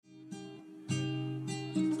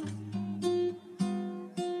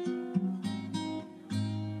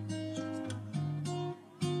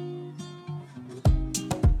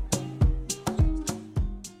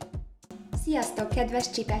Sziasztok,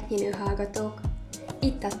 kedves csipetnyinő hallgatók!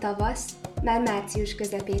 Itt a tavasz, már március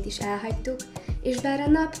közepét is elhagytuk, és bár a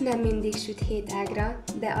nap nem mindig süt hétágra,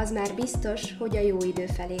 de az már biztos, hogy a jó idő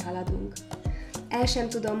felé haladunk. El sem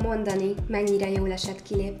tudom mondani, mennyire jól esett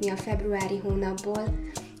kilépni a februári hónapból,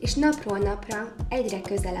 és napról napra egyre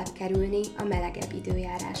közelebb kerülni a melegebb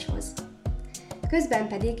időjáráshoz. Közben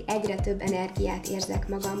pedig egyre több energiát érzek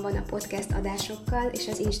magamban a podcast adásokkal és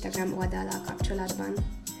az Instagram oldallal kapcsolatban.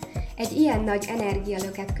 Egy ilyen nagy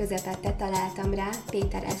energialöket közepette találtam rá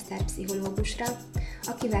Péter Eszter pszichológusra,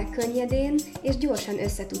 akivel könnyedén és gyorsan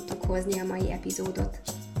össze tudtuk hozni a mai epizódot.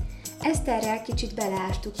 Eszterrel kicsit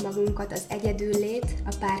beleástuk magunkat az egyedüllét,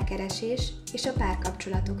 a párkeresés és a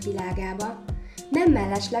párkapcsolatok világába, nem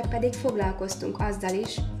mellesleg pedig foglalkoztunk azzal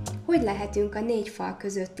is, hogy lehetünk a négy fal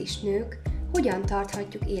között is nők, hogyan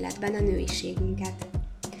tarthatjuk életben a nőiségünket.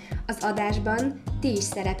 Az adásban ti is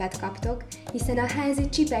szerepet kaptok, hiszen a házi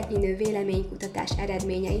csipetnyinő véleménykutatás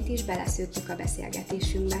eredményeit is beleszőttük a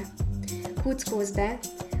beszélgetésünkbe. Kuckózz be,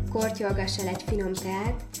 kortyolgass el egy finom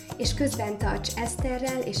teát, és közben tarts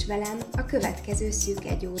Eszterrel és velem a következő szűk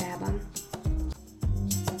egy órában.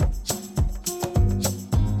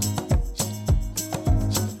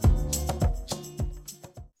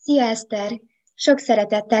 Szia Eszter! Sok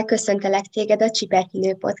szeretettel köszöntelek téged a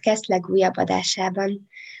Csipetnyinő Podcast legújabb adásában.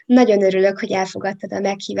 Nagyon örülök, hogy elfogadtad a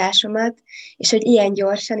meghívásomat, és hogy ilyen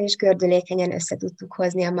gyorsan és gördülékenyen össze tudtuk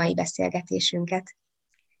hozni a mai beszélgetésünket.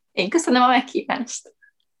 Én köszönöm a meghívást!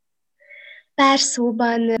 Pár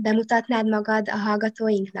szóban bemutatnád magad a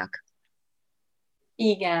hallgatóinknak?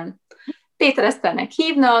 Igen. Péter Eszternek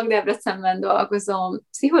hívnak, Debrecenben dolgozom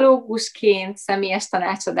pszichológusként, személyes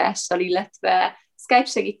tanácsadással, illetve Skype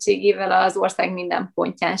segítségével az ország minden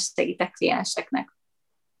pontján segítek klienseknek.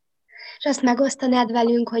 És azt megosztanád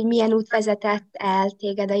velünk, hogy milyen út vezetett el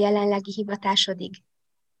téged a jelenlegi hivatásodig?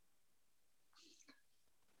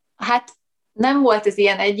 Hát nem volt ez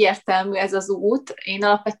ilyen egyértelmű ez az út. Én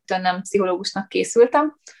alapvetően nem pszichológusnak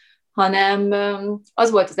készültem, hanem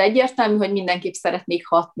az volt az egyértelmű, hogy mindenképp szeretnék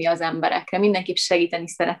hatni az emberekre, mindenképp segíteni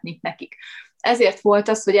szeretnék nekik. Ezért volt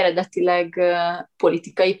az, hogy eredetileg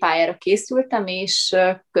politikai pályára készültem, és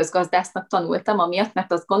közgazdásznak tanultam, amiatt,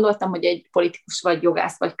 mert azt gondoltam, hogy egy politikus vagy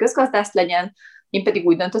jogász vagy közgazdász legyen, én pedig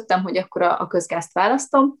úgy döntöttem, hogy akkor a közgászt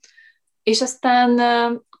választom, és aztán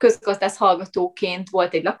közgazdász hallgatóként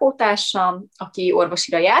volt egy lakótársam, aki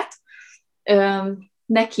orvosira járt,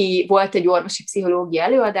 neki volt egy orvosi pszichológia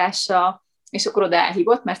előadása, és akkor oda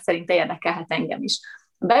elhívott, mert szerinte érdekelhet engem is.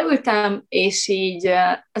 Beültem, és így,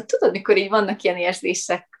 tudod, mikor így vannak ilyen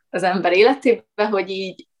érzések az ember életében, hogy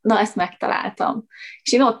így, na ezt megtaláltam.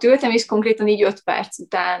 És én ott ültem, és konkrétan így 5 perc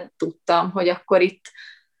után tudtam, hogy akkor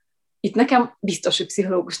itt nekem biztos, hogy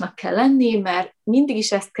pszichológusnak kell lenni, mert mindig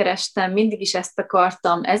is ezt kerestem, mindig is ezt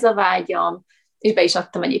akartam, ez a vágyam, és be is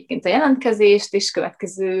adtam egyébként a jelentkezést, és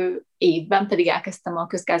következő évben pedig elkezdtem a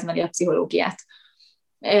közgázmeri a pszichológiát.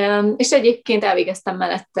 És egyébként elvégeztem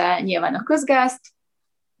mellette nyilván a közgázt,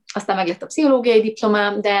 aztán meglett a pszichológiai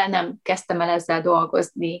diplomám, de nem kezdtem el ezzel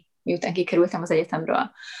dolgozni, miután kikerültem az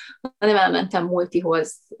egyetemről, hanem elmentem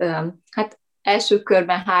multihoz. Hát első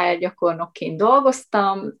körben HR gyakornokként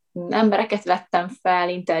dolgoztam, embereket vettem fel,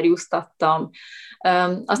 interjúztattam,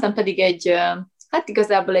 aztán pedig hát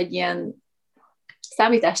igazából egy ilyen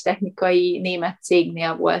számítástechnikai német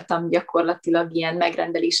cégnél voltam gyakorlatilag ilyen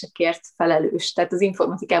megrendelésekért felelős, tehát az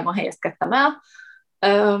informatikában helyezkedtem el.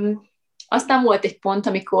 Aztán volt egy pont,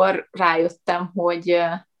 amikor rájöttem, hogy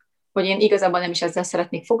én igazából nem is ezzel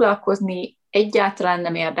szeretnék foglalkozni, egyáltalán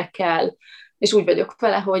nem érdekel, és úgy vagyok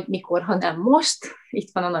vele, hogy mikor, ha nem most, itt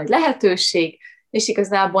van a nagy lehetőség, és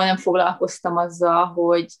igazából nem foglalkoztam azzal,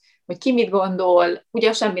 hogy ki mit gondol,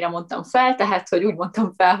 ugye semmire mondtam fel, tehát hogy úgy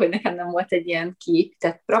mondtam fel, hogy nekem nem volt egy ilyen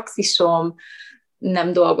kiépített praxisom,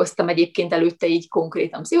 nem dolgoztam egyébként előtte így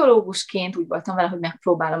konkrétan pszichológusként, úgy voltam vele, hogy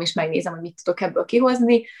megpróbálom és megnézem, hogy mit tudok ebből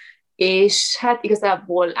kihozni, és hát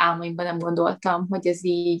igazából álmaimban nem gondoltam, hogy ez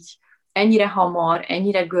így ennyire hamar,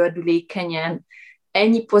 ennyire gördülékenyen,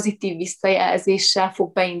 ennyi pozitív visszajelzéssel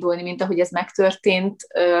fog beindulni, mint ahogy ez megtörtént.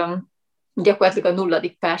 Gyakorlatilag a 0.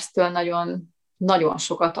 perctől nagyon, nagyon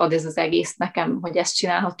sokat ad ez az egész nekem, hogy ezt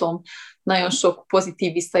csinálhatom. Nagyon sok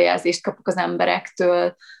pozitív visszajelzést kapok az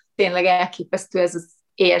emberektől. Tényleg elképesztő ez az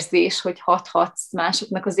érzés, hogy hathatsz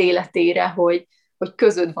másoknak az életére, hogy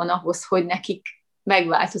közöd van ahhoz, hogy nekik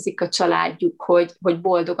megváltozik a családjuk, hogy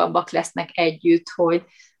boldogabbak lesznek együtt, hogy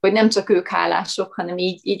nem csak ők hálások, hanem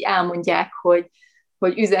így elmondják, hogy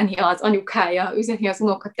üzeni az anyukája, üzeni az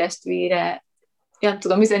unokatestvére, nem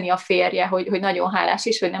tudom, üzeni a férje, hogy nagyon hálás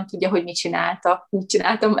is, hogy nem tudja, hogy mit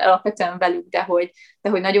csináltam alapvetően velük, de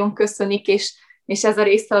hogy nagyon köszönik, és és ez a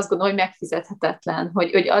része azt gondolom, hogy megfizethetetlen,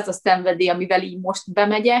 hogy az a szenvedély, amivel így most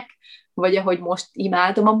bemegyek, vagy ahogy most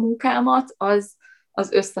imádom a munkámat, az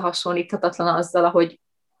összehasonlíthatatlan azzal, ahogy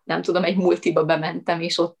nem tudom, egy multiba bementem,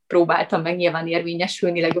 és ott próbáltam meg nyilván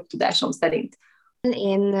érvényesülni legjobb tudásom szerint.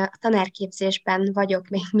 Én a tanárképzésben vagyok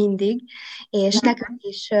még mindig, és nekünk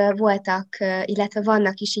is voltak, illetve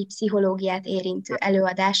vannak is így pszichológiát érintő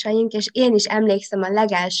előadásaink, és én is emlékszem a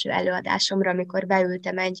legelső előadásomra, amikor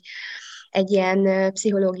beültem egy ilyen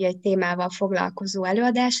pszichológiai témával foglalkozó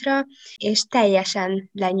előadásra, és teljesen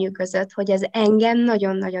lenyűgözött, hogy ez engem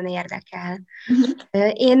nagyon-nagyon érdekel.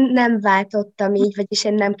 Én nem váltottam így, vagyis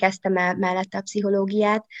én nem kezdtem el mellette a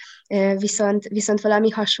pszichológiát, viszont valami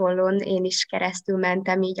hasonlón én is keresztül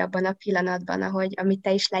mentem így abban a pillanatban, amit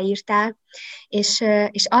te is leírtál, és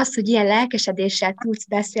az, hogy ilyen lelkesedéssel tudsz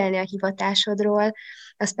beszélni a hivatásodról,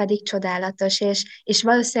 az pedig csodálatos, és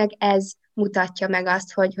valószínűleg ez mutatja meg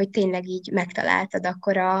azt, hogy tényleg így megtaláltad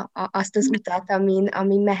akkor azt az utat,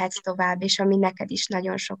 amin mehetsz tovább, és ami neked is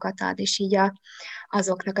nagyon sokat ad, és így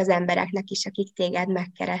azoknak az embereknek is, akik téged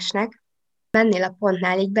megkeresnek. Ennél a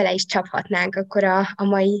pontnál így bele is csaphatnánk akkor a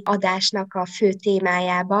mai adásnak a fő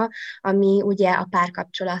témájába, ami ugye a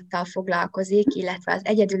párkapcsolattal foglalkozik, illetve az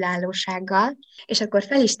egyedülállósággal. És akkor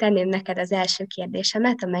fel is tenném neked az első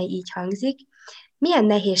kérdésemet, amely így hangzik. Milyen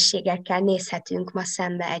nehézségekkel nézhetünk ma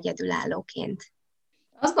szembe egyedülállóként?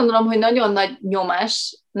 Azt gondolom, hogy nagyon nagy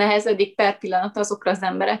nyomás nehezedik per pillanat azokra az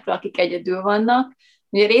emberekre, akik egyedül vannak.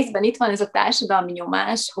 Ugye részben itt van ez a társadalmi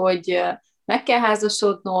nyomás, hogy meg kell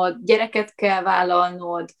házasodnod, gyereket kell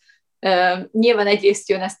vállalnod. Nyilván egyrészt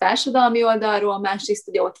jön ez társadalmi oldalról, másrészt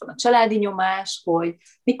ugye ott van a családi nyomás, hogy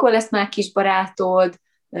mikor lesz már kisbarátod,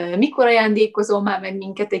 mikor ajándékozol már meg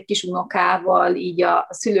minket egy kis unokával, így a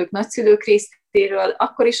szülők, nagyszülők részéről,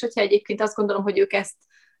 akkor is, hogyha egyébként azt gondolom, hogy ők ezt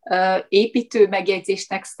építő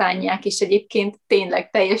megjegyzésnek szánják, és egyébként tényleg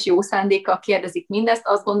teljes jó szándékkal kérdezik mindezt,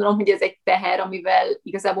 azt gondolom, hogy ez egy teher, amivel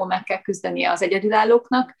igazából meg kell küzdenie az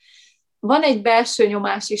egyedülállóknak. Van egy belső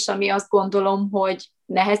nyomás is, ami azt gondolom, hogy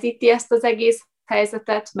nehezíti ezt az egész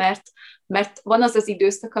helyzetet, mert van az az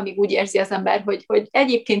időszak, amíg úgy érzi az ember, hogy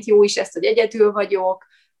egyébként jó is ez, hogy egyedül vagyok,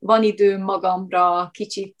 van időm magamra,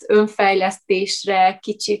 kicsit önfejlesztésre,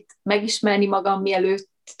 kicsit megismerni magam, mielőtt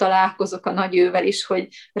találkozok a nagyővel is, hogy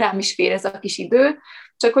rám is fér ez a kis idő,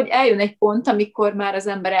 csak hogy eljön egy pont, amikor már az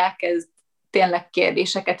ember elkezd tényleg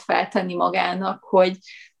kérdéseket feltenni magának, hogy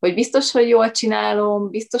biztos, hogy jól csinálom,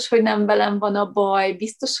 biztos, hogy nem velem van a baj,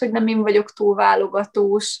 biztos, hogy nem én vagyok túl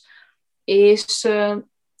válogatós, és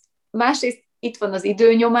másrészt itt van az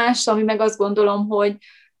időnyomás, ami meg azt gondolom, hogy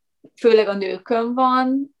főleg a nőkön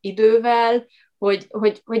van idővel,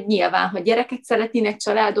 hogy nyilván, ha gyereket szeretnének,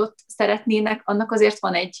 családot szeretnének, annak azért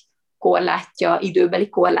van egy korlátja, időbeli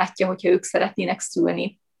korlátja, hogyha ők szeretnének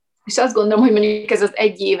szülni. És azt gondolom, hogy mondjuk ez az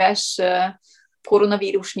egyéves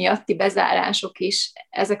koronavírus miatti bezárások is,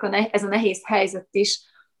 ez a nehéz helyzet is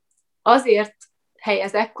azért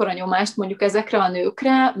helyez ekkora nyomást mondjuk ezekre a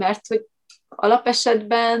nőkre, mert hogy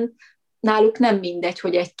alapesetben náluk nem mindegy,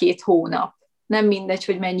 hogy 1-2 hónap. Nem mindegy,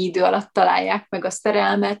 hogy mennyi idő alatt találják meg a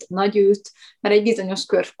szerelmet, a nagyőt, mert egy bizonyos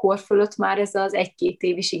kor fölött már ez az 1-2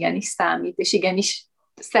 év is igenis számít, és igenis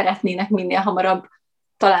szeretnének minél hamarabb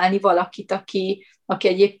találni valakit, aki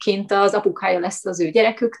egyébként az apukája lesz az ő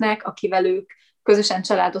gyereküknek, akivel ők közösen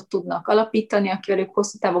családot tudnak alapítani, akivel ők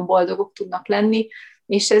hosszú távon boldogok tudnak lenni,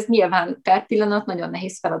 és ez nyilván per pillanat nagyon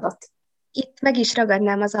nehéz feladat. Itt meg is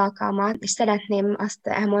ragadnám az alkalmat, és szeretném azt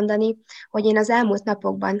elmondani, hogy én az elmúlt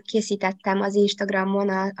napokban készítettem az Instagramon,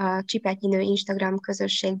 a Csipetnyi Nő Instagram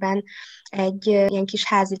közösségben egy ilyen kis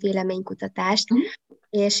házi véleménykutatást,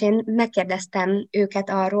 és én megkérdeztem őket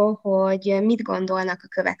arról, hogy mit gondolnak a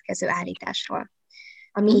következő állításról.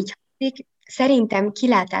 Ami így hangzik, szerintem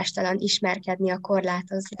kilátástalan ismerkedni a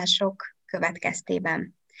korlátozások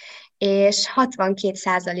következtében. És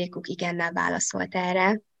 62%-uk igennel válaszolt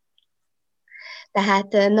erre.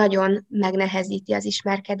 Tehát nagyon megnehezíti az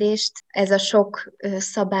ismerkedést. Ez a sok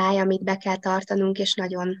szabály, amit be kell tartanunk, és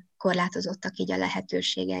nagyon korlátozottak így a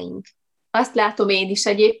lehetőségeink. Azt látom én is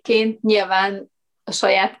egyébként, nyilván a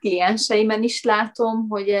saját klienseimen is látom,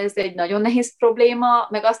 hogy ez egy nagyon nehéz probléma,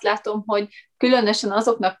 meg azt látom, hogy különösen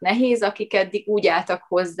azoknak nehéz, akik eddig úgy álltak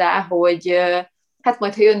hozzá, hogy hát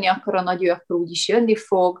majd, ha jönni akar a nagyő, akkor úgyis jönni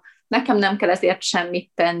fog, nekem nem kell ezért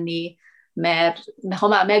semmit tenni, mert ha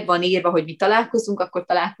már meg van írva, hogy mi találkozunk, akkor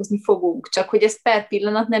találkozni fogunk. Csak hogy ez per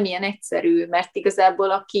pillanat nem ilyen egyszerű, mert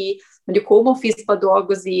igazából aki mondjuk home office-ba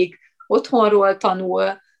dolgozik, otthonról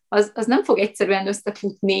tanul, az nem fog egyszerűen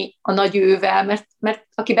összefutni a nagyővel, mert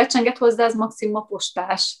aki becsenget hozzá, az maximum a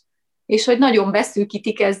postás. És hogy nagyon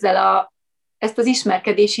beszűkítik ezzel ezt az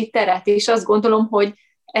ismerkedési teret, és azt gondolom, hogy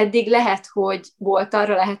eddig lehet, hogy volt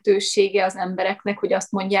arra lehetősége az embereknek, hogy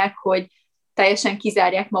azt mondják, hogy teljesen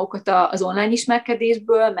kizárják magukat az online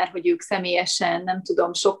ismerkedésből, mert hogy ők személyesen, nem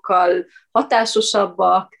tudom, sokkal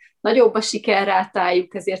hatásosabbak, nagyobb a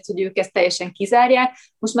sikerrátájuk, ezért, hogy ők ezt teljesen kizárják.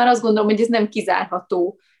 Most már azt gondolom, hogy ez nem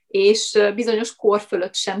kizárható, és bizonyos kor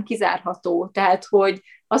fölött sem kizárható. Tehát, hogy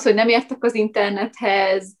az, hogy nem értek az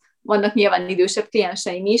internethez, vannak nyilván idősebb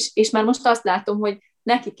klienseim is, és már most azt látom, hogy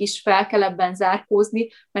nekik is fel kell ebben zárkózni,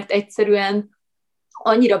 mert egyszerűen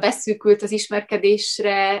annyira beszűkült az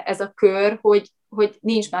ismerkedésre ez a kör, hogy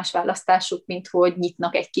nincs más választásuk, mint hogy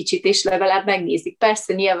nyitnak egy kicsit, és legalább megnézik.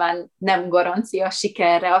 Persze nyilván nem garancia a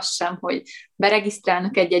sikerre az sem, hogy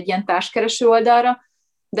beregisztrálnak egy-egy ilyen társkereső oldalra,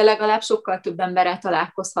 de legalább sokkal több emberrel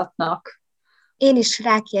találkozhatnak. Én is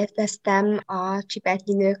rákérdeztem a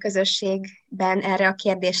Csipetnyi Nő közösségben erre a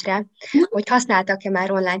kérdésre, hogy használtak-e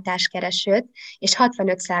már online társkeresőt, és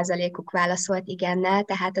 65%-uk válaszolt igennel,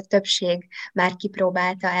 tehát a többség már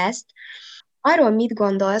kipróbálta ezt. Arról mit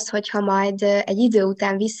gondolsz, hogyha majd egy idő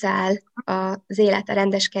után visszaáll az élet a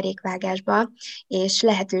rendes kerékvágásba, és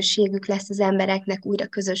lehetőségük lesz az embereknek újra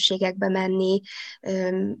közösségekbe menni,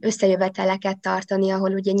 összejöveteleket tartani,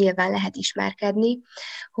 ahol ugye nyilván lehet ismerkedni,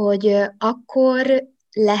 hogy akkor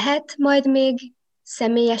lehet majd még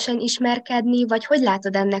személyesen ismerkedni, vagy hogy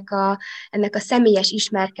látod ennek a személyes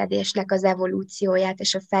ismerkedésnek az evolúcióját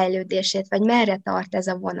és a fejlődését, vagy merre tart ez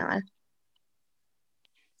a vonal?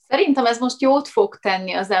 Szerintem ez most jót fog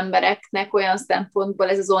tenni az embereknek olyan szempontból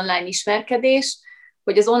ez az online ismerkedés,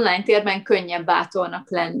 hogy az online térben könnyebb bátornak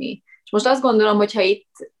lenni. És most azt gondolom, hogyha itt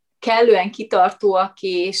kellően kitartóak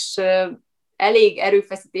és elég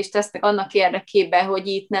erőfeszítést tesznek annak érdekében, hogy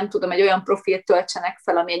itt nem tudom, egy olyan profilt töltsenek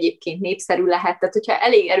fel, ami egyébként népszerű lehet. Tehát, hogyha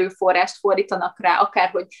elég erőforrást fordítanak rá, akár,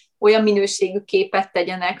 hogy olyan minőségű képet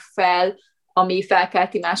tegyenek fel, ami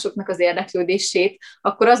felkelti másoknak az érdeklődését,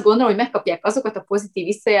 akkor azt gondolom, hogy megkapják azokat a pozitív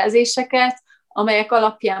visszajelzéseket, amelyek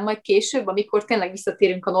alapján majd később, amikor tényleg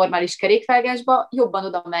visszatérünk a normális kerékvágásba, jobban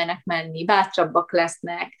oda mernek menni, bátrabbak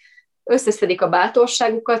lesznek, összeszedik a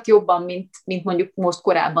bátorságukat jobban, mint mondjuk most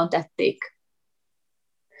korábban tették.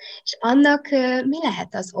 És annak mi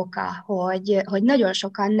lehet az oka, hogy nagyon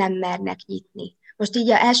sokan nem mernek nyitni? Most így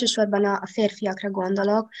elsősorban a férfiakra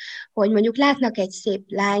gondolok, hogy mondjuk látnak egy szép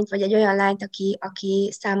lányt, vagy egy olyan lányt, aki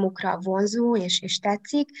számukra vonzó és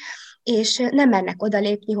tetszik, és nem mernek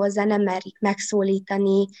odalépni hozzá, nem merik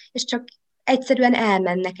megszólítani, és csak egyszerűen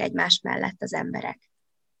elmennek egymás mellett az emberek.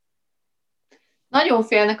 Nagyon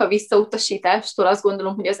félnek a visszautasítástól, azt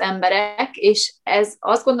gondolom, hogy az emberek, és ez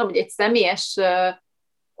azt gondolom, hogy egy személyes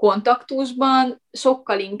kontaktusban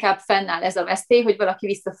sokkal inkább fennáll ez a veszély, hogy valaki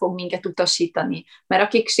vissza fog minket utasítani. Mert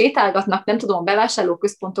akik sétálgatnak, nem tudom, a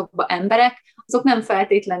bevásárlóközpontokba emberek, azok nem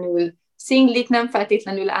feltétlenül szinglik, nem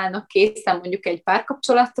feltétlenül állnak készen mondjuk egy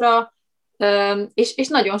párkapcsolatra, és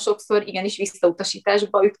nagyon sokszor igenis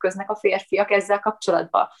visszautasításba ütköznek a férfiak ezzel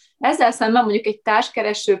kapcsolatban. Ezzel szemben mondjuk egy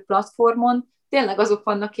társkereső platformon tényleg azok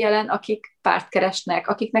vannak jelen, akik párt keresnek,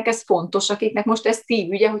 akiknek ez fontos, akiknek most ez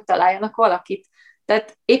szívügye, hogy találjanak valakit.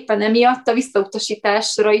 Tehát éppen emiatt a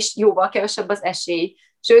visszautasításra is jóval kevesebb az esély.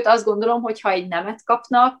 Sőt, azt gondolom, hogy ha egy nemet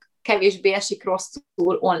kapnak, kevésbé esik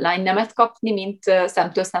rosszul online nemet kapni, mint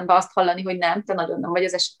szemtől szembe azt hallani, hogy nem, te nagyon nem vagy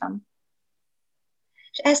az esetem.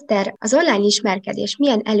 És Eszter, az online ismerkedés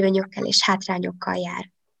milyen előnyökkel és hátrányokkal jár?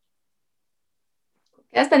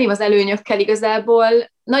 Kezdeném az előnyökkel, igazából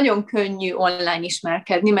nagyon könnyű online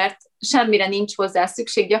ismerkedni, mert semmire nincs hozzá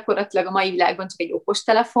szükség, gyakorlatilag a mai világban csak egy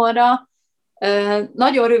okostelefonra.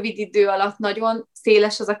 Nagyon rövid idő alatt nagyon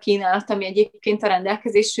széles az a kínálat, ami egyébként a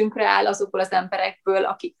rendelkezésünkre áll azokból az emberekből,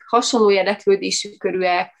 akik hasonló érdeklődésű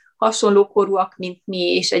körűek, hasonló korúak, mint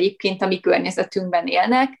mi, és egyébként a mi környezetünkben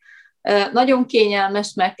élnek. Nagyon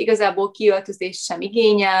kényelmes, mert igazából kiöltözés sem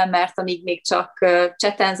igényel, mert amíg még csak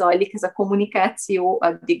cseten zajlik ez a kommunikáció,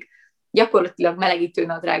 addig gyakorlatilag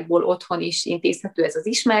melegítőnadrágból otthon is intézhető ez az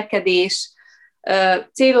ismerkedés.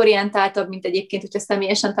 Célorientáltabb, mint egyébként, hogyha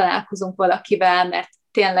személyesen találkozunk valakivel, mert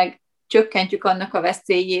tényleg csökkentjük annak a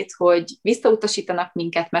veszélyét, hogy visszautasítanak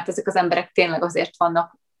minket, mert ezek az emberek tényleg azért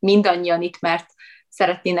vannak mindannyian itt, mert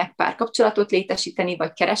szeretnének párkapcsolatot létesíteni,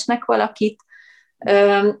 vagy keresnek valakit.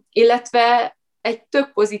 Illetve egy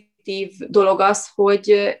tök pozitív dolog az,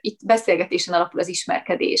 hogy itt beszélgetésen alapul az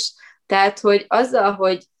ismerkedés. Tehát, hogy azzal,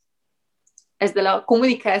 hogy ezzel a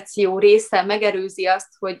kommunikáció része megerőzi azt,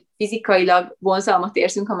 hogy fizikailag vonzalmat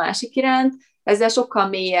érzünk a másik iránt, ezzel sokkal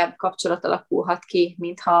mélyebb kapcsolat alakulhat ki,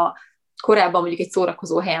 mintha korábban mondjuk egy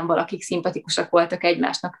szórakozó helyen valakik szimpatikusak voltak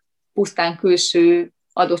egymásnak, pusztán külső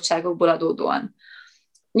adottságokból adódóan.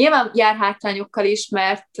 Nyilván jár hátrányokkal is,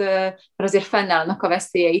 mert azért fennállnak a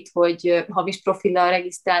veszélyeit, hogy hamis profillal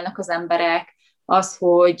regisztrálnak az emberek, az,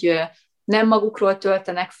 hogy nem magukról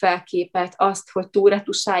töltenek fel képet, azt, hogy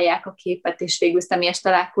túlretusálják a képet, és végül személyes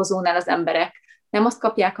találkozónál az emberek nem azt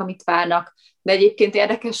kapják, amit várnak. De egyébként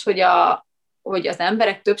érdekes, hogy az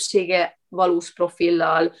emberek többsége valós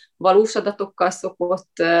profillal, valós adatokkal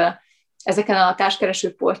szokott ezeken a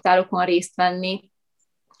társkereső portálokon részt venni.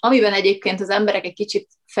 Amiben egyébként az emberek egy kicsit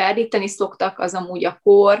ferdíteni szoktak, az amúgy a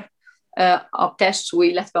kor, a testsúly,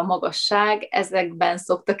 illetve a magasság, ezekben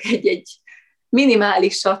szoktak egy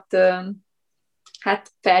minimálisat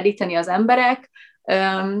ferdíteni az emberek.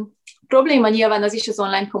 Probléma nyilván az is az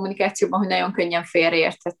online kommunikációban, hogy nagyon könnyen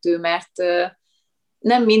félreérthető, mert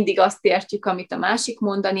nem mindig azt értjük, amit a másik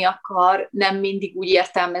mondani akar, nem mindig úgy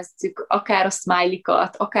értelmezzük akár a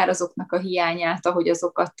smiley-kat, akár azoknak a hiányát, ahogy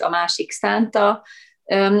azokat a másik szánta,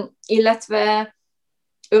 illetve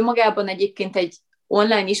önmagában egyébként egy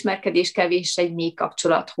online ismerkedés kevés egy mély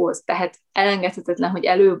kapcsolathoz, tehát elengedhetetlen, hogy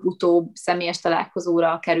előbb-utóbb személyes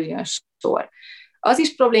találkozóra kerüljön sor. Az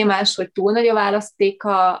is problémás, hogy túl nagy a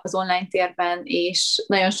választéka az online térben, és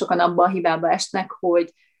nagyon sokan abban a hibába esnek,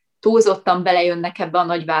 hogy túlzottan belejönnek ebbe a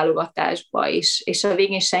nagy válogatásba, és a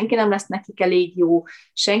végén senki nem lesz nekik elég jó,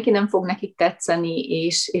 senki nem fog nekik tetszeni,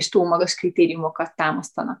 és túl magas kritériumokat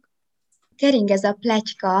támasztanak. Kering ez a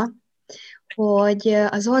pletyka, hogy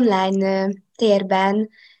az online térben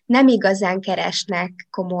nem igazán keresnek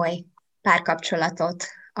komoly párkapcsolatot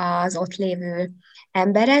az ott lévő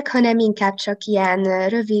emberek, hanem inkább csak ilyen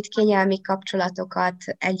rövid, kényelmi kapcsolatokat,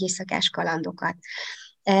 egyészakás kalandokat.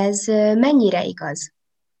 Ez mennyire igaz?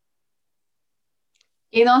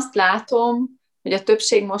 Én azt látom, hogy a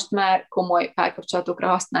többség most már komoly párkapcsolatokra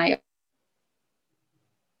használja.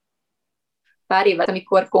 Pár évet,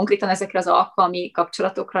 amikor konkrétan ezekre az alkalmi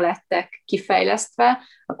kapcsolatokra lettek kifejlesztve,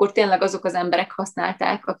 akkor tényleg azok az emberek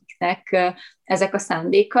használták, akiknek ezek a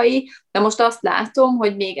szándékai. De most azt látom,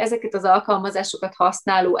 hogy még ezeket az alkalmazásokat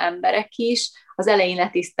használó emberek is az elején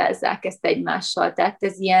letisztázzák ezt egymással. Tehát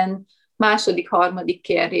ez ilyen második, harmadik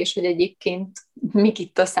kérdés, hogy egyébként mik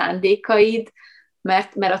itt a szándékaid,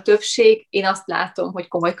 mert a többség, én azt látom, hogy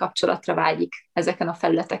komoly kapcsolatra vágyik ezeken a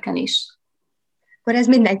felületeken is. Akkor ez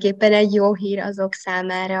mindenképpen egy jó hír azok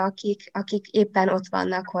számára, akik éppen ott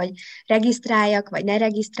vannak, hogy regisztráljak, vagy ne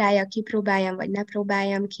regisztráljak, kipróbáljam, vagy ne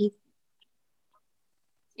próbáljam ki.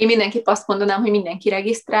 Én mindenképp azt mondanám, hogy mindenki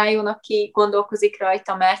regisztráljon, aki gondolkozik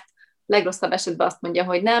rajta, mert legrosszabb esetben azt mondja,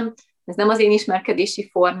 hogy nem, ez nem az én ismerkedési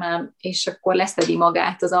formám, és akkor leszedi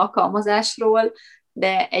magát az alkalmazásról,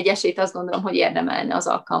 de egy esélyt azt gondolom, hogy érdemelne az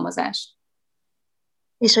alkalmazás.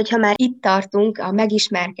 És hogyha már itt tartunk a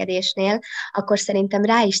megismerkedésnél, akkor szerintem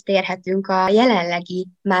rá is térhetünk a jelenlegi,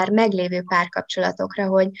 már meglévő párkapcsolatokra,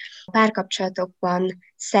 hogy a párkapcsolatokban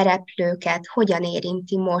szereplőket hogyan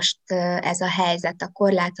érinti most ez a helyzet, a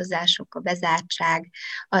korlátozások, a bezártság,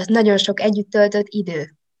 az nagyon sok együtt töltött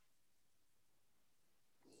idő.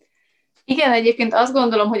 Igen, egyébként azt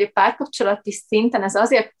gondolom, hogy a párkapcsolati szinten ez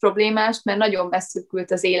azért problémás, mert nagyon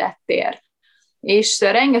beszűkült az élettér. És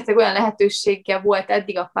rengeteg olyan lehetősége volt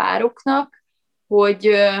eddig a pároknak,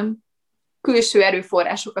 hogy külső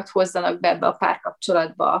erőforrásokat hozzanak be ebbe a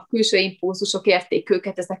párkapcsolatba. A külső impulzusok érték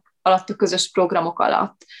őket ezek alatt a közös programok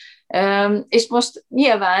alatt. És most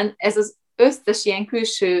nyilván ez az összes ilyen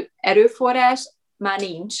külső erőforrás már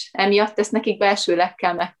nincs. Emiatt ezt nekik belsőleg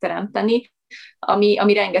kell megteremteni,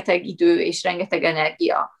 ami rengeteg idő és rengeteg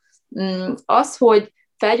energia. Az, hogy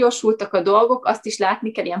felgyorsultak a dolgok, azt is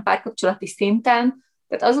látni kell ilyen párkapcsolati szinten,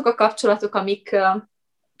 tehát azok a kapcsolatok, amik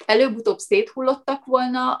előbb-utóbb széthullottak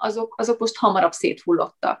volna, azok most hamarabb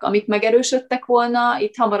széthullottak. Amik megerősödtek volna,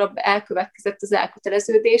 itt hamarabb elkövetkezett az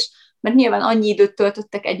elköteleződés, mert nyilván annyi időt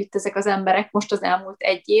töltöttek együtt ezek az emberek most az elmúlt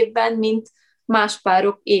egy évben, mint más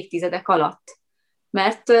párok évtizedek alatt.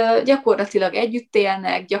 Mert gyakorlatilag együtt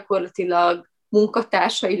élnek, gyakorlatilag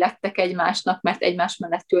munkatársai lettek egymásnak, mert egymás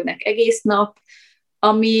mellett ülnek egész nap,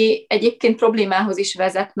 ami egyébként problémához is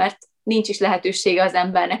vezet, mert nincs is lehetősége az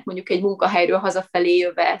embernek mondjuk egy munkahelyről hazafelé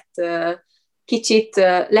jövet kicsit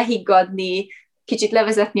lehiggadni, kicsit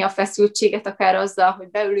levezetni a feszültséget, akár azzal, hogy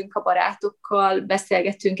beülünk a barátokkal,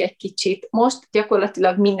 beszélgetünk egy kicsit. Most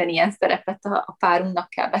gyakorlatilag minden ilyen szerepet a párunknak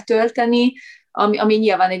kell betölteni, ami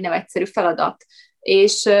nyilván egy nem egyszerű feladat.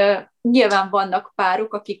 És nyilván vannak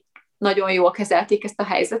párok, akik nagyon jól kezelték ezt a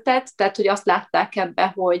helyzetet, tehát hogy azt látták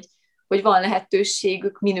ebbe, hogy van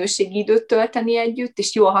lehetőségük minőségi időt tölteni együtt,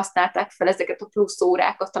 és jól használták fel ezeket a plusz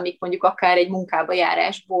órákat, amik mondjuk akár egy munkába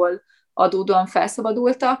járásból adódóan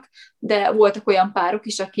felszabadultak, de voltak olyan párok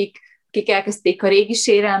is, akik elkezdték a régi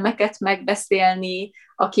sérelmeket megbeszélni,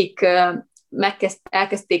 akik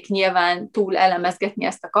elkezdték nyilván túl elemezgetni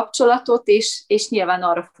ezt a kapcsolatot, és nyilván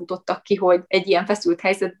arra futottak ki, hogy egy ilyen feszült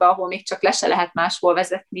helyzetben, ahol még csak le se lehet máshol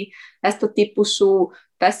vezetni ezt a típusú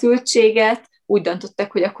feszültséget, úgy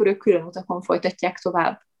döntöttek, hogy akkor ők külön utakon folytatják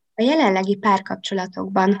tovább. A jelenlegi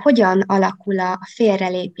párkapcsolatokban hogyan alakul a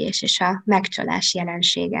félrelépés és a megcsalás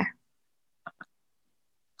jelensége?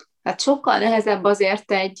 Hát sokkal nehezebb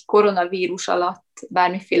azért egy koronavírus alatt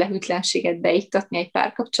bármiféle hűtlenséget beiktatni egy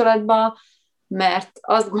párkapcsolatba, mert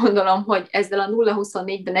azt gondolom, hogy ezzel a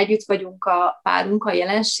 0-24-ben együtt vagyunk a párunk a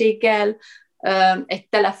jelenséggel, egy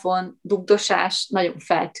telefon dugdosás nagyon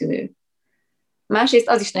feltűnő. Másrészt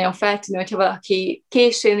az is nagyon feltűnő, hogyha valaki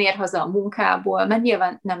későn ér haza a munkából, mert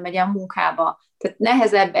nyilván nem megy a munkába. Tehát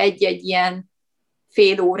nehezebb egy-egy ilyen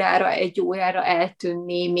fél órára, egy órára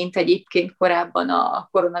eltűnni, mint egyébként korábban a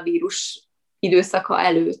koronavírus időszaka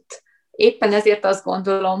előtt. Éppen ezért azt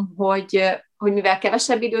gondolom, hogy mivel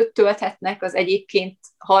kevesebb időt tölthetnek az egyébként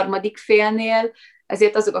harmadik félnél,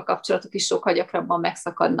 ezért azok a kapcsolatok is sokkal gyakrabban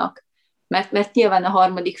megszakadnak. Mert nyilván a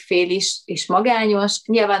harmadik fél is magányos,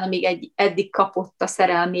 nyilván amíg eddig kapott a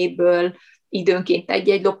szerelméből időnként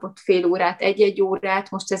egy-egy lopott fél órát, egy-egy órát,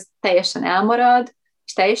 most ez teljesen elmarad,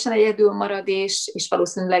 és teljesen egyedül marad, és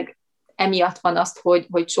valószínűleg emiatt van azt,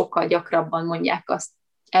 hogy sokkal gyakrabban mondják azt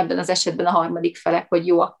ebben az esetben a harmadik felek, hogy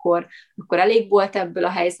jó, akkor elég volt ebből a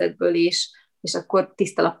helyzetből, és akkor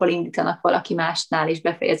tiszta lappal indítanak valaki másnál, és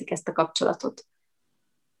befejezik ezt a kapcsolatot.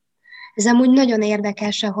 Ez amúgy nagyon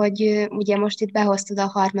érdekes, hogy ugye most itt behoztad a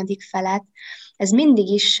harmadik felet. Ez mindig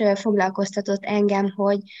is foglalkoztatott engem,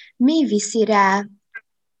 hogy mi viszi rá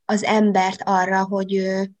az embert arra, hogy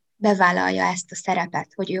ő bevállalja ezt a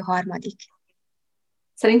szerepet, hogy ő harmadik.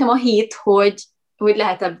 Szerintem a hit, hogy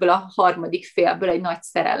lehet ebből a harmadik félből egy nagy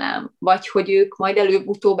szerelem, vagy hogy ők majd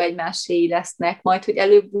előbb-utóbb egymáséi lesznek, majd hogy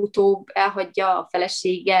előbb-utóbb elhagyja a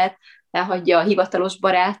feleséget, elhagyja a hivatalos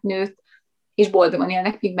barátnőt, és boldogan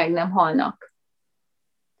élnek, míg meg nem halnak.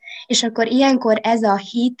 És akkor ilyenkor ez a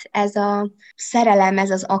hit, ez a szerelem, ez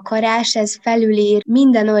az akarás, ez felülír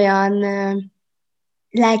minden olyan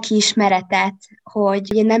lelkiismeretet,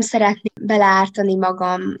 hogy én nem szeretném beleártani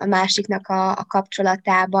magam a másiknak a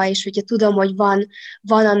kapcsolatába, és hogyha tudom, hogy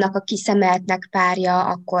van annak, aki szemeltnek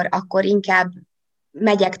párja, akkor inkább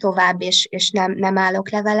megyek tovább, és nem állok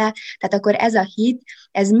le vele. Tehát akkor ez a hit,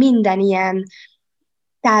 ez minden ilyen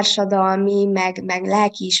társadalmi, meg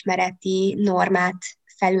lelkiismereti normát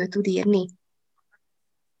felül tud írni.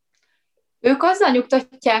 Ők azzal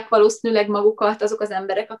nyugtatják valószínűleg magukat, azok az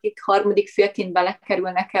emberek, akik harmadik félként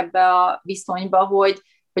belekerülnek ebbe a viszonyba, hogy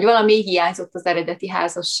valami hiányzott az eredeti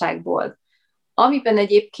házasságból. Amiben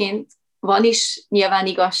egyébként van is nyilván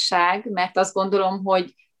igazság, mert azt gondolom,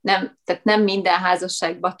 hogy nem minden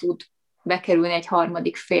házasságba tud bekerülni egy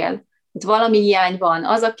harmadik fél. Tehát valami hiány van.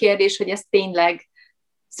 Az a kérdés, hogy ez tényleg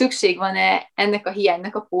szükség van-e ennek a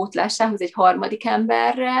hiánynak a pótlásához egy harmadik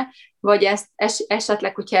emberre, vagy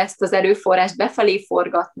esetleg, hogyha ezt az erőforrást befelé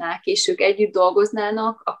forgatnák, és ők együtt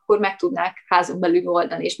dolgoznának, akkor meg tudnák házon belül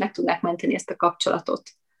oldani, és meg tudnák menteni ezt a kapcsolatot.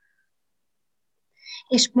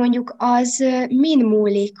 És mondjuk az min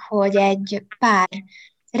múlik, hogy egy pár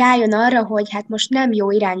rájön arra, hogy hát most nem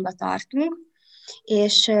jó irányba tartunk,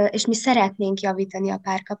 és mi szeretnénk javítani a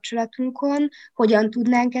párkapcsolatunkon, hogyan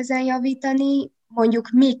tudnánk ezen javítani, mondjuk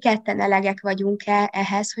mi ketten elegek vagyunk-e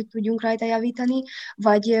ehhez, hogy tudjunk rajta javítani,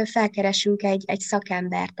 vagy felkeresünk egy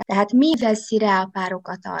szakembert. Tehát mi veszi rá a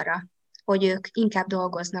párokat arra, hogy ők inkább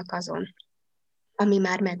dolgoznak azon, ami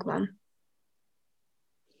már megvan?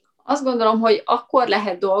 Azt gondolom, hogy akkor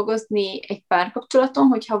lehet dolgozni egy párkapcsolaton,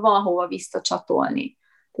 hogyha van hova visszacsatolni.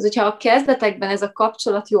 Tehát, hogyha a kezdetekben ez a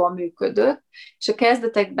kapcsolat jól működött, és a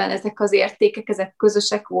kezdetekben ezek az értékek, ezek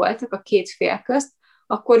közösek voltak a két fél közt,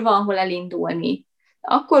 akkor van hol elindulni.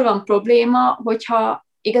 Akkor van probléma, hogyha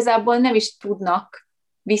igazából nem is tudnak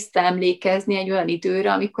visszaemlékezni egy olyan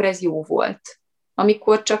időre, amikor ez jó volt.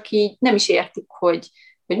 Amikor csak így nem is értik, hogy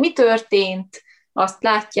mi történt, azt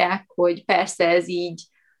látják, hogy persze ez így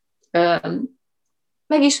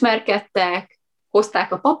megismerkedtek,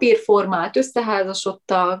 hozták a papírformát,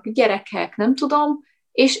 összeházasodtak, gyerekek, nem tudom,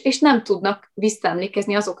 és nem tudnak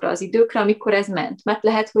visszaemlékezni azokra az időkre, amikor ez ment. Mert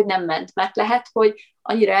lehet, hogy nem ment. Mert lehet, hogy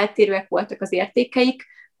annyira eltérőek voltak az értékeik,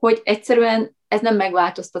 hogy egyszerűen ez nem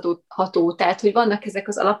megváltoztatható. Tehát, hogy vannak ezek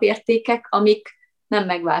az alapértékek, amik nem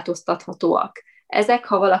megváltoztathatóak. Ezek,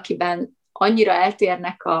 ha valakiben annyira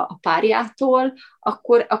eltérnek a párjától,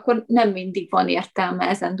 akkor nem mindig van értelme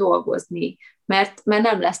ezen dolgozni, mert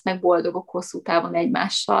nem lesznek boldogok hosszú távon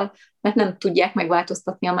egymással, mert nem tudják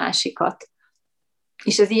megváltoztatni a másikat.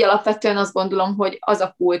 És ez így alapvetően azt gondolom, hogy az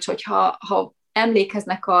a kulcs, hogy ha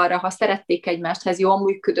emlékeznek arra, ha szerették egymást, ha ez jól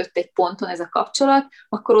működött egy ponton ez a kapcsolat,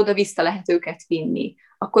 akkor oda vissza lehet őket vinni.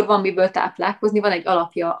 Akkor van miből táplálkozni, van egy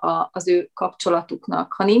alapja az ő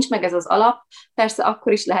kapcsolatuknak. Ha nincs meg ez az alap, persze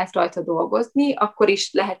akkor is lehet rajta dolgozni, akkor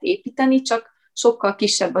is lehet építeni, csak sokkal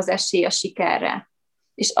kisebb az esély a sikerre.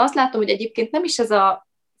 És azt látom, hogy egyébként nem is ez a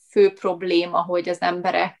fő probléma, hogy az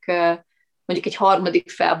emberek mondjuk egy harmadik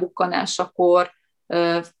felbukkanásakor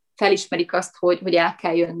felismerik azt, hogy el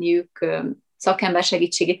kell jönniük szakember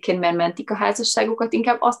segítségét, mert mentik a házasságokat.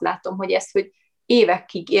 Inkább azt látom, hogy ez, hogy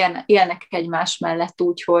évekig élnek egymás mellett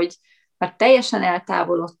úgy, hogy már teljesen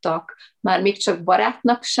eltávolodtak, már még csak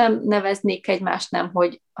barátnak sem neveznék egymást, nem,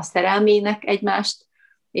 hogy a szerelmének egymást,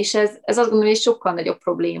 és ez azt gondolom, hogy sokkal nagyobb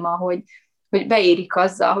probléma, hogy beérik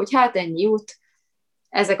azzal, hogy hát ennyi jut,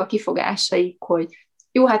 ezek a kifogásaik, hogy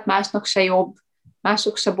jó, hát másnak se jobb,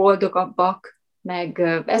 mások se boldogabbak, meg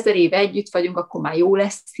 1000 éve együtt vagyunk, akkor már jó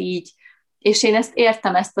lesz így, és én ezt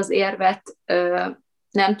értem, ezt az érvet,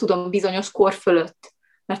 nem tudom, bizonyos kor fölött,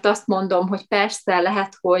 mert azt mondom, hogy persze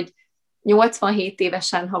lehet, hogy 87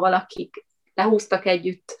 évesen, ha valakik lehúztak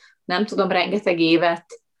együtt, nem tudom, rengeteg évet,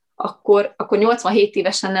 akkor 87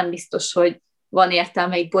 évesen nem biztos, hogy van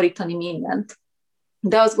értelme itt borítani mindent.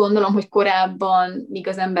 De azt gondolom, hogy korábban, míg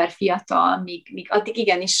az ember fiatal, míg addig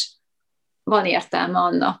igenis van értelme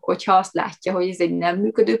annak, hogyha azt látja, hogy ez egy nem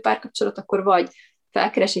működő párkapcsolat, akkor vagy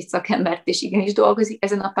felkeres egy szakembert, és igenis dolgozik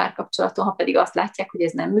ezen a párkapcsolaton, ha pedig azt látják, hogy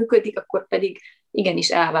ez nem működik, akkor pedig igenis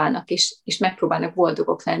elválnak, és megpróbálnak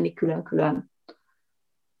boldogok lenni külön-külön.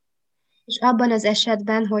 És abban az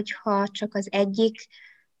esetben, hogyha csak az egyik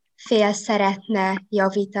fél szeretne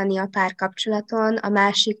javítani a párkapcsolaton, a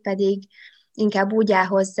másik pedig inkább úgy áll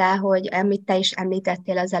hozzá, hogy amit te is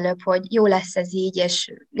említettél az előbb, hogy jó lesz ez így,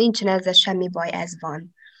 és nincsen ezzel semmi baj, ez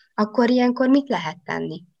van. Akkor ilyenkor mit lehet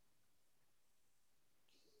tenni?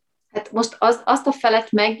 Hát most azt a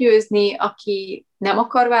felet meggyőzni, aki nem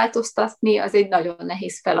akar változtatni, az egy nagyon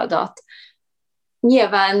nehéz feladat.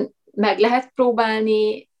 Nyilván meg lehet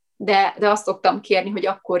próbálni, de azt szoktam kérni, hogy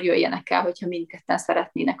akkor jöjjenek el, hogyha mindketten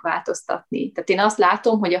szeretnének változtatni. Tehát én azt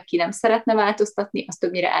látom, hogy aki nem szeretne változtatni, az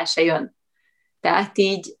többnyire el se jön. Tehát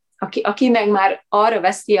így, aki meg már arra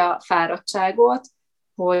veszi a fáradtságot,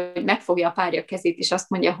 hogy megfogja a párja kezét, és azt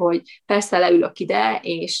mondja, hogy persze leülök ide,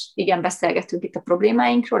 és igen, beszélgetünk itt a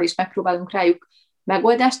problémáinkról, és megpróbálunk rájuk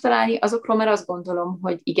megoldást találni, azokról már azt gondolom,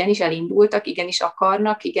 hogy igenis elindultak, igenis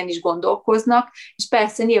akarnak, igenis gondolkoznak, és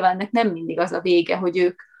persze nyilván ennek nem mindig az a vége, hogy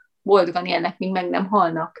ők boldogan élnek, míg meg nem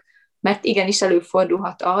halnak, mert igenis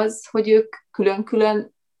előfordulhat az, hogy ők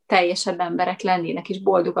külön-külön teljesebb emberek lennének, és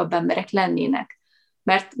boldogabb emberek lennének,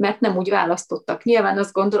 mert nem úgy választottak. Nyilván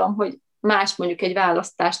azt gondolom, hogy más mondjuk egy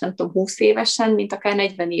választás, nem tudom, 20 évesen, mint akár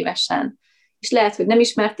 40 évesen. És lehet, hogy nem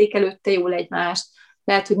ismerték előtte jól egymást,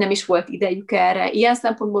 lehet, hogy nem is volt idejük erre. Ilyen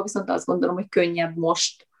szempontból viszont azt gondolom, hogy könnyebb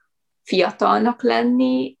most fiatalnak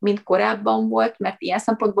lenni, mint korábban volt, mert ilyen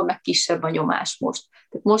szempontból meg kisebb a nyomás most.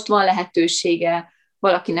 Tehát most van lehetősége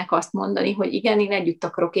valakinek azt mondani, hogy igen, én együtt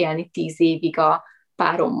akarok élni 10 évig a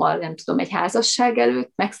párommal, nem tudom, egy házasság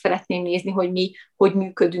előtt, meg szeretném nézni, hogy mi hogy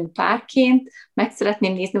működünk párként, meg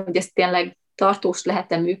szeretném nézni, hogy ez tényleg tartós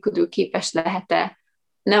lehet-e, működőképes lehet-e.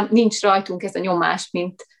 Nincs rajtunk ez a nyomás,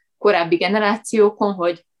 mint korábbi generációkon,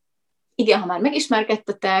 hogy igen, ha már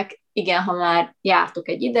megismerkedtetek, igen, ha már jártok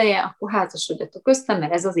egy ideje, akkor házasodjatok össze,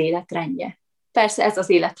 mert ez az életrendje. Persze ez az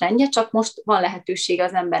életrendje, csak most van lehetősége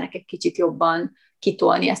az embernek egy kicsit jobban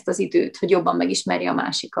kitolni ezt az időt, hogy jobban megismerje a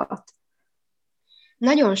másikat.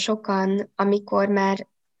 Nagyon sokan, amikor már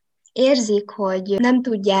érzik, hogy nem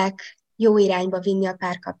tudják jó irányba vinni a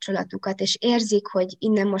párkapcsolatukat, és érzik, hogy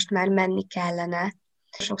innen most már menni kellene,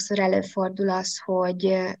 sokszor előfordul az,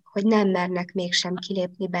 hogy nem mernek mégsem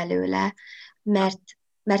kilépni belőle,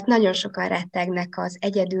 mert nagyon sokan rettegnek az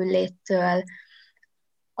egyedülléttől,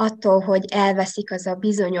 attól, hogy elveszik az a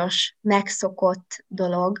bizonyos, megszokott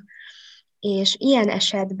dolog, és ilyen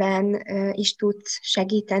esetben is tudsz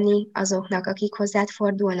segíteni azoknak, akik hozzád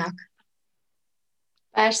fordulnak?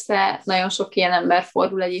 Persze, nagyon sok ilyen ember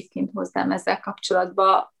fordul egyébként hozzám ezzel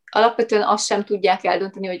kapcsolatban. Alapvetően azt sem tudják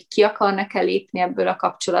eldönteni, hogy ki akarnak-e lépni ebből a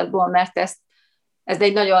kapcsolatból, mert ez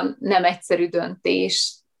egy nagyon nem egyszerű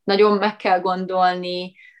döntés. Nagyon meg kell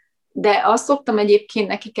gondolni, de azt szoktam egyébként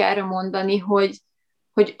nekik erre mondani,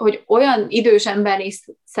 hogy olyan idős ember is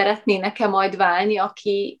szeretnének-e majd válni,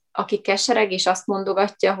 aki kesereg, és azt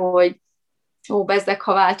mondogatja, hogy ó, bezzeg,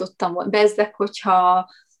 ha váltottam volna, bezzeg, hogyha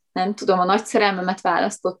nem tudom, a nagy szerelmemet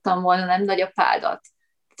választottam volna, nem nagyapádat.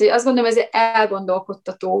 Tehát azt gondolom, ez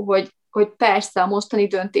elgondolkodtató, hogy persze a mostani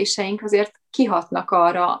döntéseink azért kihatnak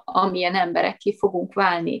arra, amilyen emberekké fogunk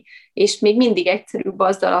válni. És még mindig egyszerűbb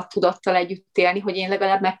azzal a tudattal együtt élni, hogy én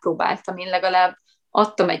legalább megpróbáltam, én legalább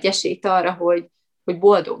adtam egy esélyt arra, hogy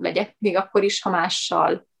boldog legyek, még akkor is, ha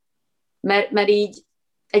mással. Mert így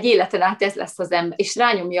egy életen át ez lesz az ember, és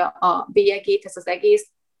rányomja a bélyegét ez az egész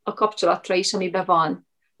a kapcsolatra is, amiben van.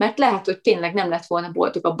 Mert lehet, hogy tényleg nem lett volna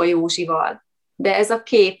boldogabb a Józsival. De ez a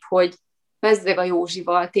kép, hogy bezzeg a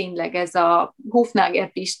Józsival, tényleg ez a Hufnagel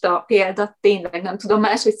Pista példa, tényleg nem tudom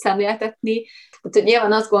máshogy szemléltetni. Tehát, hogy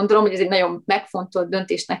nyilván azt gondolom, hogy ez egy nagyon megfontolt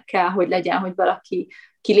döntésnek kell, hogy legyen, hogy valaki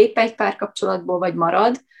kilép egy párkapcsolatból, vagy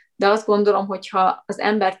marad, de azt gondolom, hogyha az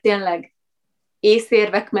ember tényleg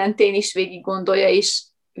észérvek mentén is végig gondolja, és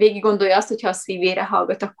végig gondolja azt, hogyha a szívére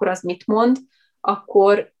hallgat, akkor az mit mond,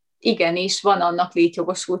 akkor igenis van annak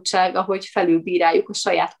létjogosultsága, hogy felülbíráljuk a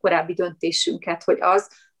saját korábbi döntésünket, hogy az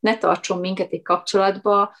ne tartson minket egy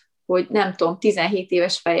kapcsolatba, hogy nem tudom, 17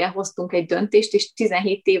 éves fejjel hoztunk egy döntést, és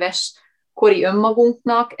 17 éves kori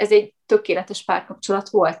önmagunknak ez egy tökéletes párkapcsolat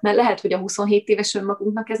volt, mert lehet, hogy a 27 éves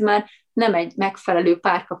önmagunknak ez már nem egy megfelelő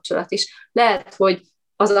párkapcsolat is. Lehet, hogy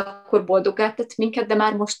az akkor boldoggá tett minket, de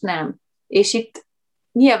már most nem. És itt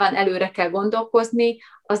nyilván előre kell gondolkozni,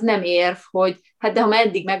 az nem érv, hogy hát de ha már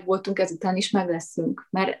eddig megvoltunk, ezután is meg leszünk.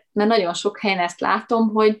 Mert nagyon sok helyen ezt látom,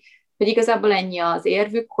 hogy igazából ennyi az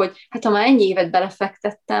érvük, hogy hát ha már ennyi évet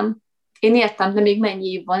belefektettem, én értem, de még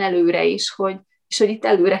mennyi év van előre is, és hogy itt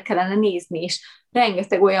előre kellene nézni, és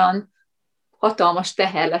rengeteg olyan hatalmas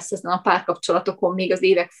teher lesz ezen a párkapcsolatokon még az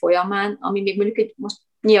évek folyamán, ami még mondjuk most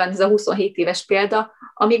nyilván ez a 27 éves példa,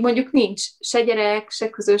 amíg mondjuk nincs se gyerek, se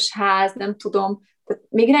közös ház, nem tudom, tehát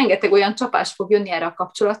még rengeteg olyan csapás fog jönni erre a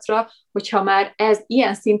kapcsolatra, hogyha már ez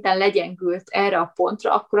ilyen szinten legyengült erre a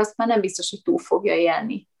pontra, akkor azt már nem biztos, hogy túl fogja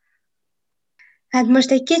élni. Hát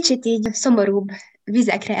most egy kicsit így szomorúbb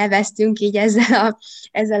vizekre eveztünk így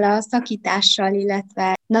ezzel a szakítással,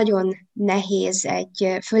 illetve nagyon nehéz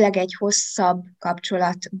főleg egy hosszabb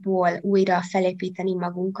kapcsolatból újra felépíteni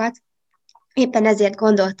magunkat. Éppen ezért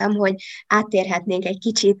gondoltam, hogy áttérhetnénk egy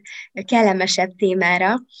kicsit kellemesebb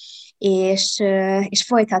témára, és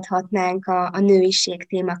folytathatnánk a nőiség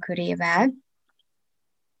témakörével.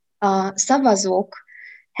 A szavazók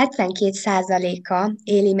 72%-a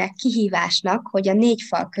éli meg kihívásnak, hogy a 4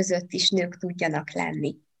 fal között is nők tudjanak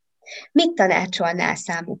lenni. Mit tanácsolnál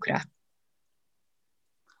számukra?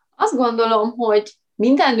 Azt gondolom, hogy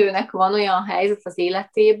minden nőnek van olyan helyzet az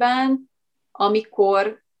életében,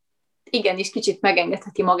 amikor igenis kicsit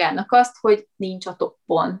megengedheti magának azt, hogy nincs a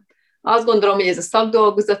toppon. Azt gondolom, hogy ez a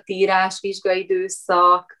szakdolgozatírás,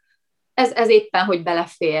 vizsgaidőszak, ez éppen, hogy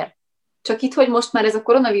belefér. Csak itt, hogy most már ez a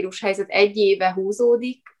koronavírus helyzet 1 éve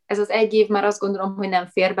húzódik, ez az 1 év már azt gondolom, hogy nem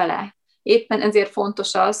fér bele. Éppen ezért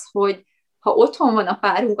fontos az, hogy ha otthon van a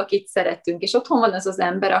párunk, akit szeretünk, és otthon van az az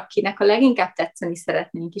ember, akinek a leginkább tetszeni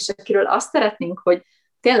szeretnénk, és akiről azt szeretnénk, hogy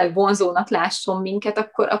tényleg vonzónak lásson minket,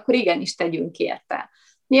 akkor igenis tegyünk érte.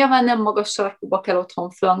 Nyilván nem magas sarkuba kell otthon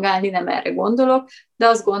flangálni, nem erre gondolok, de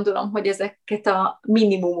azt gondolom, hogy ezeket a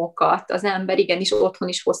minimumokat az ember igenis otthon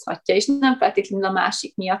is hozhatja, és nem feltétlenül a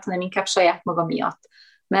másik miatt, hanem inkább saját maga miatt.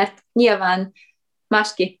 Mert nyilván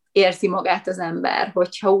másképp érzi magát az ember,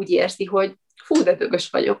 hogyha úgy érzi, hogy fú, de dögös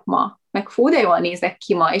vagyok ma, meg fú, de jól nézek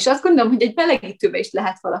ki ma. És azt gondolom, hogy egy melegítőbe is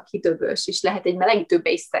lehet valaki dögös, és lehet egy melegítőbe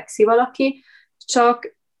is szexi valaki,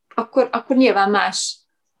 csak akkor nyilván más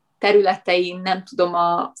területein, nem tudom,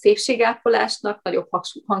 a szépségápolásnak nagyobb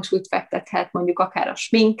hangsúlyt fektethet, mondjuk akár a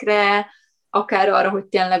sminkre, akár arra, hogy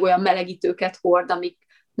tényleg olyan melegítőket hord, amik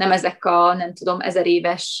nem ezek a, nem tudom, 1000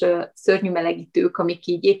 éves szörnyű melegítők, amik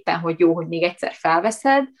így éppen, hogy jó, hogy még egyszer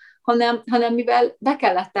felveszed, hanem mivel be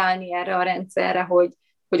kellett állni erre a rendszerre, hogy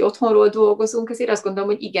otthonról dolgozunk, ezért azt gondolom,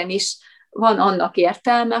 hogy igenis van annak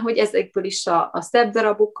értelme, hogy ezekből is a szebb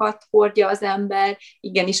darabokat hordja az ember,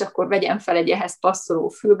 igenis akkor vegyen fel egy ehhez passzoló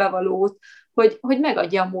fülbevalót, hogy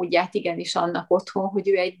megadja a módját igenis annak otthon, hogy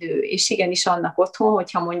ő egy nő, és igenis annak otthon,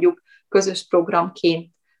 hogyha mondjuk közös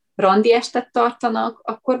programként randi estet tartanak,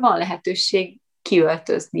 akkor van lehetőség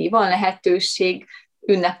kiöltözni, van lehetőség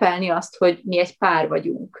ünnepelni azt, hogy mi egy pár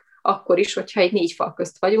vagyunk. Akkor is, hogyha egy 4 fal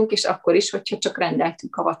közt vagyunk, és akkor is, hogyha csak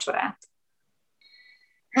rendeltünk a vacsorát.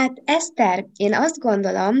 Hát Eszter, én azt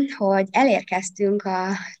gondolom, hogy elérkeztünk a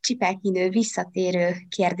Csipelkinő visszatérő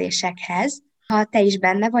kérdésekhez. Ha te is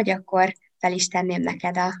benne vagy, akkor fel is tenném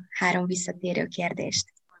neked a 3 visszatérő kérdést.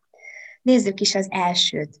 Nézzük is az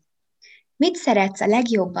elsőt. Mit szeretsz a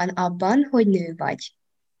legjobban abban, hogy nő vagy?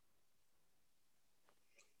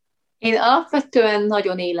 Én alapvetően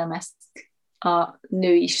nagyon élem ezt a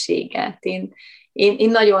nőiséget. Én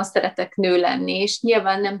nagyon szeretek nő lenni, és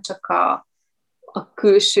nyilván nem csak a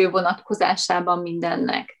külső vonatkozásában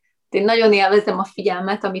mindennek, Én nagyon élvezem a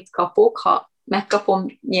figyelmet, amit kapok, ha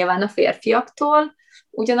megkapom nyilván a férfiaktól,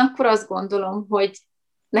 ugyanakkor azt gondolom, hogy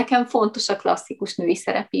nekem fontos a klasszikus női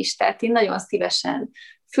szerep is, tehát én nagyon szívesen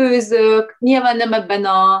főzök, nyilván nem ebben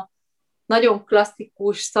a nagyon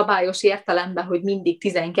klasszikus, szabályos értelemben, hogy mindig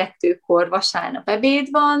 12-kor vasárnap ebéd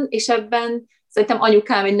van, és ebben szerintem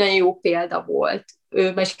anyukám egy nagyon jó példa volt. Ő,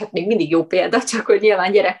 és hát még mindig jó példa, csak hogy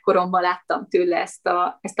nyilván gyerekkoromban láttam tőle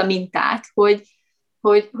ezt a mintát, hogy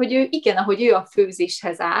ő igen, ahogy ő a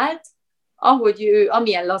főzéshez állt, ahogy ő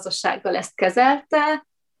amilyen lazasággal ezt kezelte,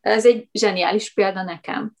 ez egy zseniális példa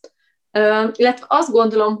nekem. Illetve azt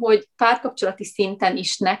gondolom, hogy párkapcsolati szinten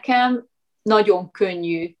is nekem nagyon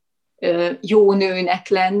könnyű jó nőnek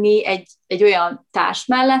lenni egy olyan társ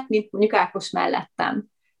mellett, mint mondjuk Ákos mellettem.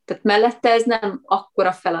 Tehát mellette ez nem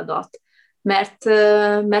akkora feladat, mert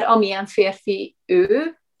amilyen férfi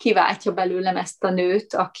ő, kiváltja belőlem ezt a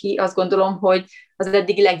nőt, aki azt gondolom, hogy az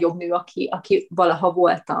eddigi legjobb nő, aki valaha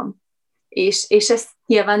voltam. És ezt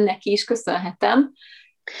nyilván neki is köszönhetem.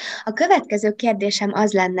 A következő kérdésem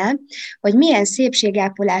az lenne, hogy milyen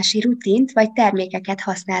szépségápolási rutint vagy termékeket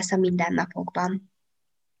használsz a mindennapokban?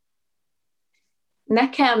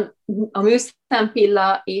 Nekem a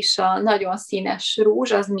műszempilla és a nagyon színes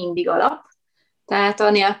rúzs az mindig alap, tehát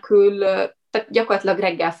anélkül, tehát gyakorlatilag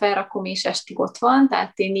reggel felrakom és estig ott van,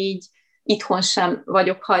 tehát én így itthon sem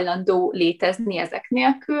vagyok hajlandó létezni ezek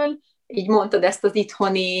nélkül. Így mondtad ezt az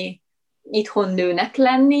itthon nőnek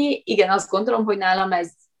lenni. Igen, azt gondolom, hogy nálam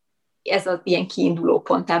ez az ilyen kiinduló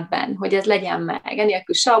pont ebben, hogy ez legyen meg.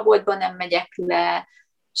 Enélkül se a boltban nem megyek le,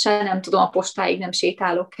 se nem tudom, a postáig nem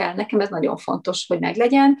sétálok el. Nekem ez nagyon fontos, hogy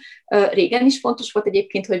meglegyen. Régen is fontos volt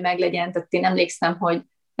egyébként, hogy meglegyen, tehát én emlékszem, hogy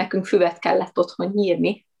nekünk füvet kellett otthon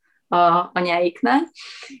nyírni a anyáiknál,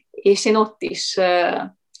 és én ott is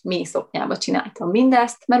miniszoknyába csináltam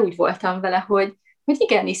mindezt, mert úgy voltam vele, hogy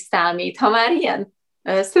igenis számít, ha már ilyen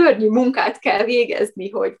szörnyű munkát kell végezni,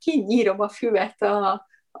 hogy kinyírom a füvet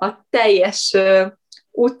a teljes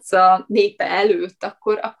utca népe előtt,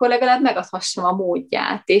 akkor legalább megadhassam a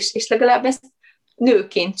módját, és legalább ezt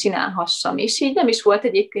nőként csinálhassam. És így nem is volt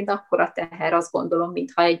egyébként akkora teher, azt gondolom,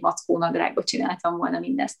 mintha egy mackónadrágba csináltam volna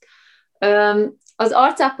mindezt. Az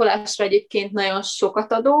arcápolásra egyébként nagyon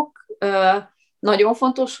sokat adok, nagyon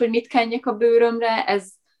fontos, hogy mit kenjek a bőrömre, ez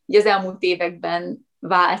így az elmúlt években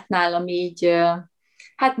vált nálam így,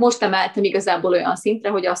 hát most emeltem igazából olyan szintre,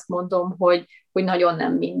 hogy azt mondom, hogy nagyon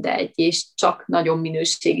nem mindegy, és csak nagyon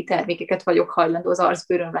minőségi termékeket vagyok hajlandó az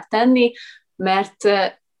arcbőrömre tenni, mert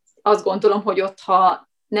azt gondolom, hogy ott, ha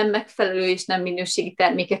nem megfelelő és nem minőségi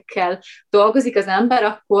termékekkel dolgozik az ember,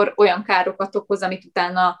 akkor olyan károkat okoz, amit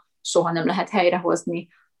utána soha nem lehet helyrehozni.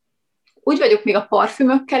 Úgy vagyok még a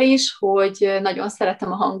parfümökkel is, hogy nagyon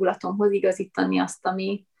szeretem a hangulatomhoz igazítani azt,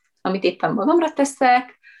 amit éppen magamra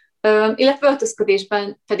teszek, illetve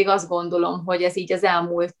öltözködésben pedig azt gondolom, hogy ez így az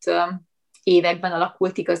elmúlt években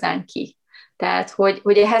alakult igazán ki. Tehát,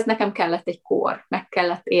 hogy ehhez nekem kellett egy kor, meg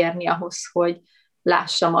kellett érni ahhoz, hogy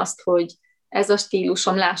lássam azt, hogy ez a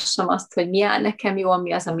stílusom, lássam azt, hogy mi áll nekem jól,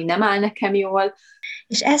 mi az, ami nem áll nekem jól.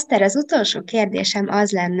 És Eszter, az utolsó kérdésem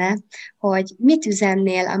az lenne, hogy mit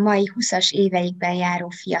üzennél a mai 20-as éveikben járó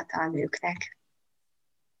fiatal nőknek?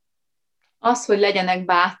 Az, hogy legyenek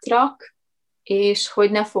bátrak, és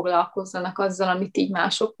hogy ne foglalkozzanak azzal, amit így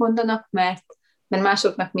mások mondanak, mert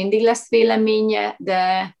másoknak mindig lesz véleménye,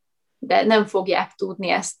 de nem fogják tudni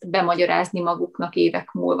ezt bemagyarázni maguknak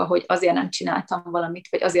évek múlva, hogy azért nem csináltam valamit,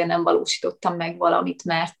 vagy azért nem valósítottam meg valamit,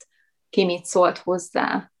 mert ki mit szólt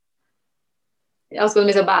hozzá. Azt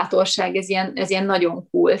gondolom, ez a bátorság, ez ilyen nagyon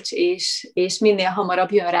kulcs, és minél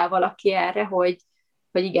hamarabb jön rá valaki erre, hogy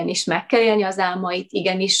igenis meg kell élni az álmait,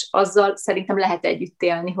 igenis azzal szerintem lehet együtt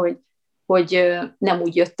élni, hogy nem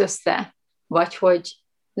úgy jött össze, vagy hogy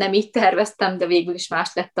nem így terveztem, de végül is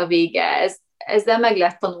más lett a vége. Ezzel meg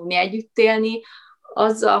lehet tanulni együtt élni,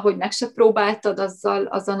 azzal, hogy meg se próbáltad,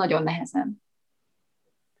 azzal nagyon nehezen.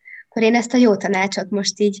 Akkor én ezt a jó tanácsot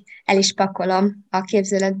most így el is pakolom a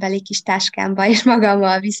képzeletbeli kis táskámba, és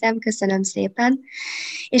magammal viszem. Köszönöm szépen.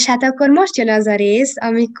 És hát akkor most jön az a rész,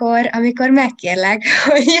 amikor megkérlek,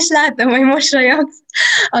 és látom, hogy mosolyogsz,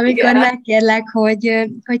 amikor igen, megkérlek,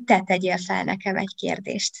 hogy te tegyél fel nekem egy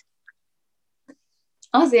kérdést.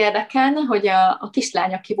 Az érdekelne, hogy a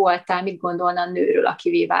kislány, aki voltál, mit gondolna a nőről,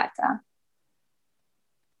 akivé váltál?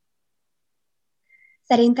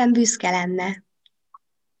 Szerintem büszke lenne.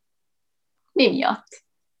 Mi miatt?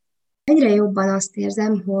 Egyre jobban azt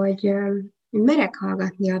érzem, hogy merek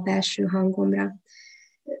hallgatni a belső hangomra.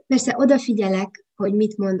 Persze odafigyelek, hogy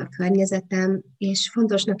mit mond a környezetem, és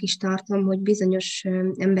fontosnak is tartom, hogy bizonyos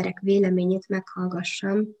emberek véleményét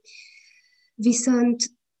meghallgassam. Viszont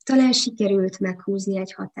talán sikerült meghúzni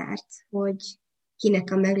egy határt, hogy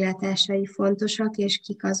kinek a meglátásai fontosak, és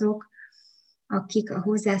kik azok, akik a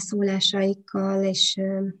hozzászólásaikkal és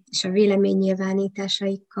a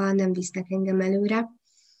véleménynyilvánításaikkal nem visznek engem előre.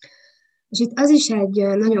 És itt az is egy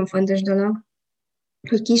nagyon fontos dolog,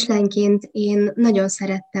 hogy kislányként én nagyon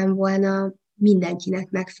szerettem volna mindenkinek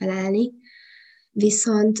megfelelni,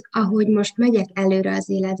 viszont ahogy most megyek előre az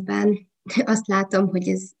életben, azt látom, hogy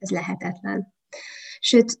ez lehetetlen.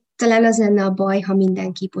 Sőt, talán az lenne a baj, ha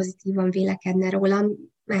mindenki pozitívan vélekedne rólam,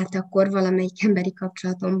 mert akkor valamelyik emberi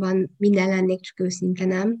kapcsolatomban minden lennék, csak őszinte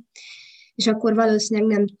nem. És akkor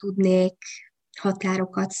valószínűleg nem tudnék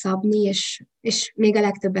határokat szabni, és még a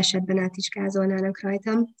legtöbb esetben át is gázolnának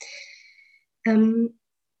rajtam.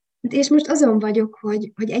 És most azon vagyok,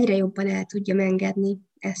 hogy egyre jobban el tudjam engedni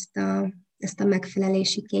ezt a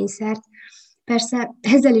megfelelési kényszert. Persze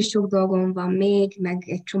ezzel is sok dolgom van még, meg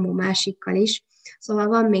egy csomó másikkal is, szóval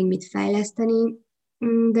van még mit fejleszteni,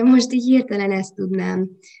 de most így hirtelen ezt tudnám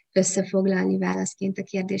összefoglalni válaszként a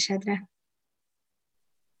kérdésedre.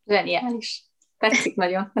 Zseniális. Tetszik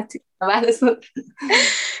nagyon, tetszik a válaszod.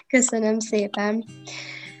 Köszönöm szépen.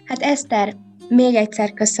 Hát Eszter, még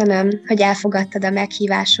egyszer köszönöm, hogy elfogadtad a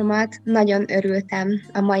meghívásomat. Nagyon örültem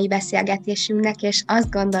a mai beszélgetésünknek, és azt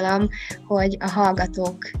gondolom, hogy a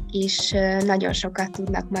hallgatók is nagyon sokat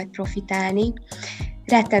tudnak majd profitálni.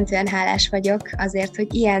 Rettentően hálás vagyok azért,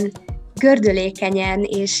 hogy ilyen gördülékenyen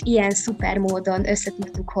és ilyen szuper módon össze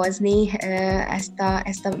tudtuk hozni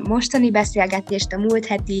ezt a mostani beszélgetést, a múlt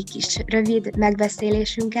heti kis rövid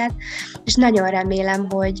megbeszélésünket, és nagyon remélem,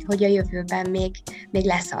 hogy a jövőben még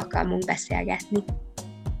lesz alkalmunk beszélgetni.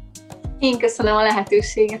 Én köszönöm a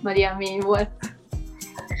lehetőséget, nagy élmény volt.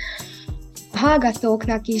 A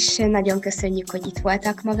hallgatóknak is nagyon köszönjük, hogy itt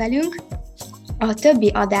voltak ma velünk. A többi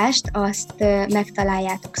adást azt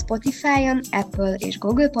megtaláljátok Spotify-on, Apple és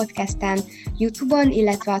Google Podcasten, YouTube-on,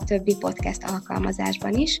 illetve a többi podcast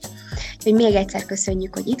alkalmazásban is. Úgyhogy még egyszer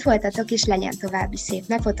köszönjük, hogy itt voltatok, és legyen további szép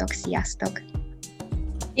napotok, sziasztok!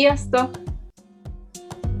 Sziasztok!